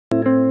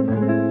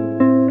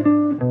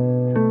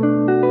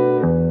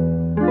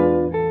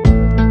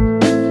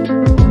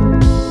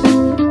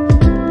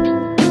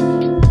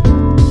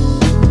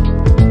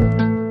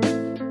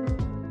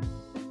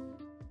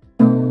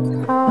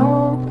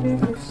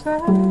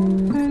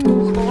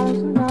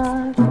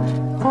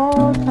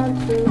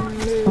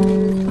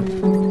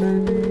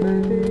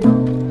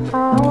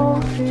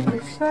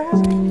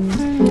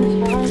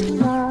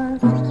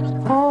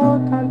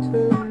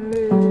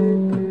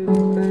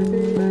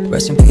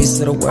Rest in peace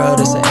to the world,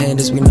 it's the end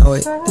as we know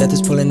it. Death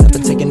is pulling up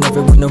and taking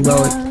everyone to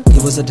row it. He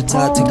was at the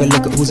top, take a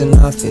look at who's in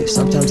office.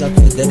 Sometimes I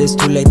feel that it's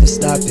too late to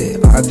stop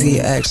it. R.I.P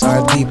X,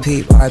 R.I.P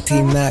Pete,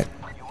 R.I.P Mac.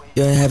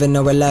 You ain't having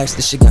no relax,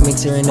 this shit got me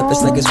tearing up.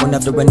 It's like it's one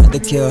after another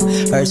kill.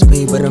 Hurts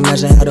me, but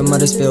imagine how the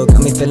mothers feel.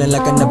 Got me feeling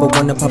like I never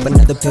wanna pop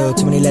another pill.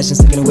 Too many legends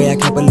taken away, I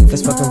can't believe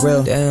it's fucking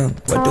real. Damn,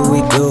 what do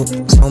we do?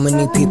 So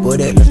many people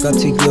that look up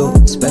to you,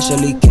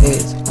 especially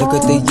kids. Look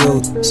at the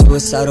youth,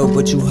 suicidal,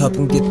 but you help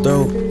them get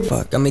through.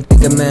 Fuck, got me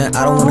thinking, man,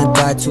 I don't wanna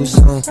die too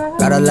soon.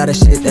 Got a lot of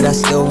shit that I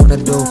still wanna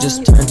do.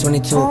 Just turned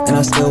 22, and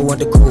I still want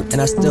the coupe. And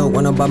I still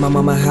wanna buy my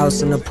mama a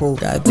house and a pool.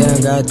 Goddamn,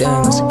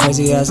 it's a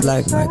crazy ass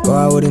life. Might go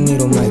out with a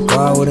needle, might go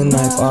out with a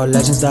knife. All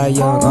legends die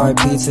young,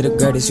 R.I.P to the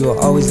greatest. You will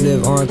always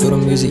live on through the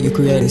music you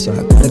created. So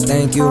I gotta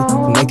thank you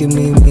for making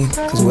me me.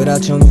 Cause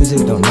without your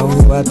music, don't know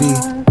who I be.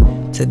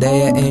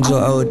 Today an angel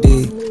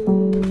OD.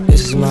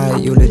 This is my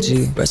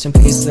eulogy. Rest in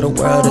peace to the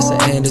world, it's the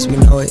end as we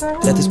know it.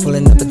 Death is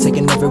pulling up and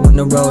taking everyone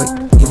to row it.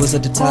 He was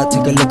at the top,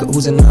 take a look at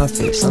who's in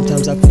office.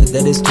 Sometimes I feel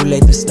that it's too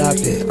late to stop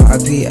it.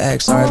 R.I.P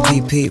X,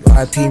 R.I.P Pete,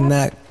 R.I.P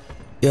Mac.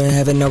 You ain't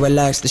having no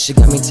relax, this shit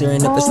got me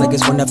tearing up. It's like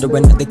it's one after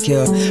another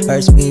kill.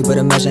 Hurts me, but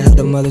imagine how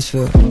the mothers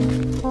feel.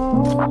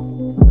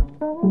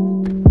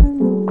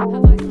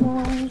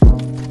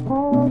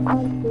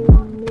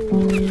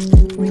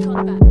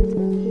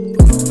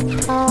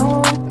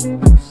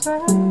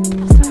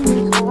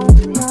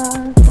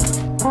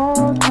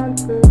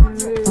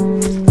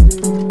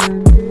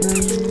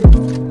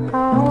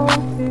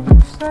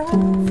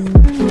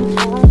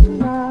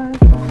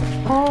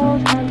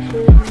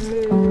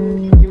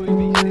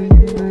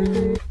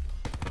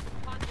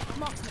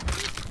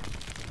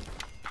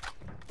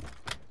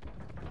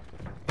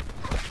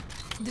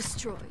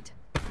 Destroyed.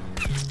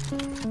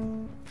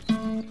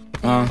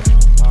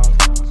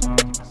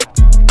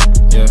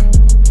 Yeah.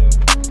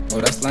 Oh,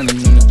 that's London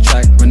on the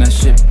track. Run that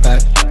shit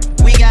back.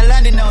 We got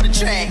London on the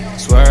track.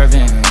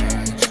 Swervin.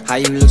 How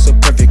you look so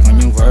perfect on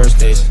your worst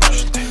days.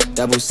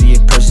 Double C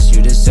it purchase,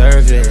 you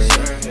deserve it.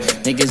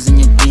 Niggas in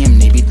your DM,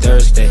 they be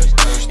thirsty.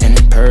 And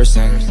in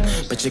person,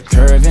 but you're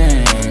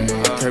curving.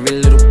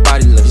 Curvy little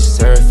body, love your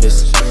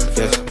surface.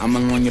 Yeah, I'm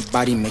along your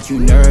body, make you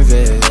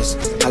nervous.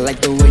 I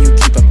like the way you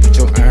keep up with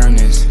your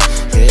earnings.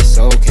 Yeah, it's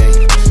okay,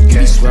 you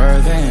be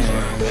swerving.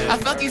 I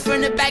fuck you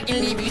from the back and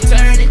leave you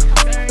turning.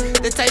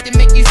 The type to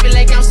make you feel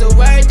like I'm so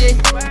worth it.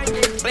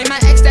 Blame my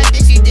ex, that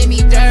bitch, she did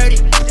me dirty.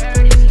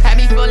 Had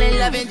me fall in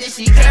love and then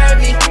she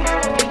curvy.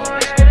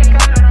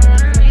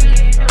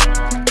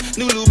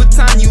 New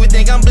Louboutin, you would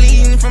think I'm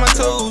bleeding from my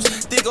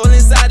toes. Dick all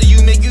inside of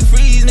you, make you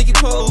freeze, make you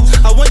pose.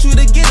 I want you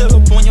to get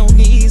up on your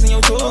knees and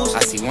your toes.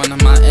 I see one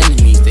of my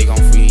enemies, they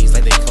gon' freeze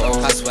like they cold.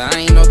 I swear I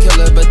ain't no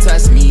killer, but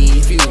test me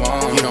if you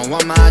want. You don't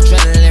want my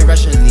adrenaline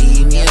rush and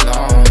leave me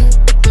alone.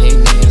 Leave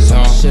me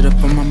alone. Shit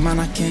up on my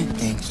mind, I can't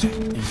think.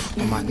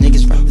 When my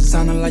niggas rap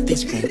sounding like they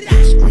scream.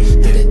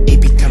 Did an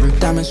AP covered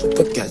diamonds with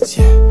baguettes,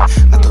 yeah.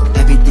 I thought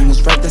everything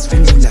was right, that's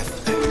when you left.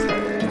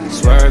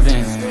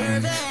 Swerving.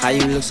 How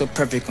you look so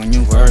perfect on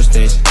your worst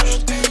days.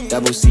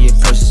 Double C it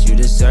purchase, you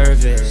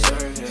deserve it.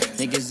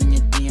 Niggas in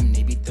your DM,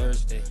 they be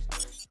thirsty.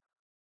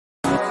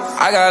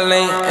 I got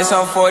link, it's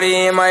on 40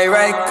 in my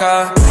right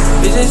car.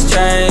 Bitches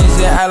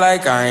change, yeah, I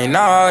like I ain't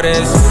all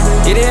this.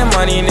 Get that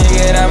money,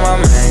 nigga, that my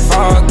main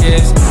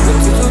focus. Look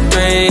 2, 2,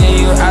 3, and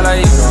you act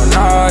like you don't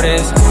know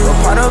this. Go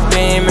part of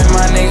beam and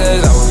my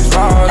niggas always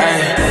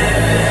rolling.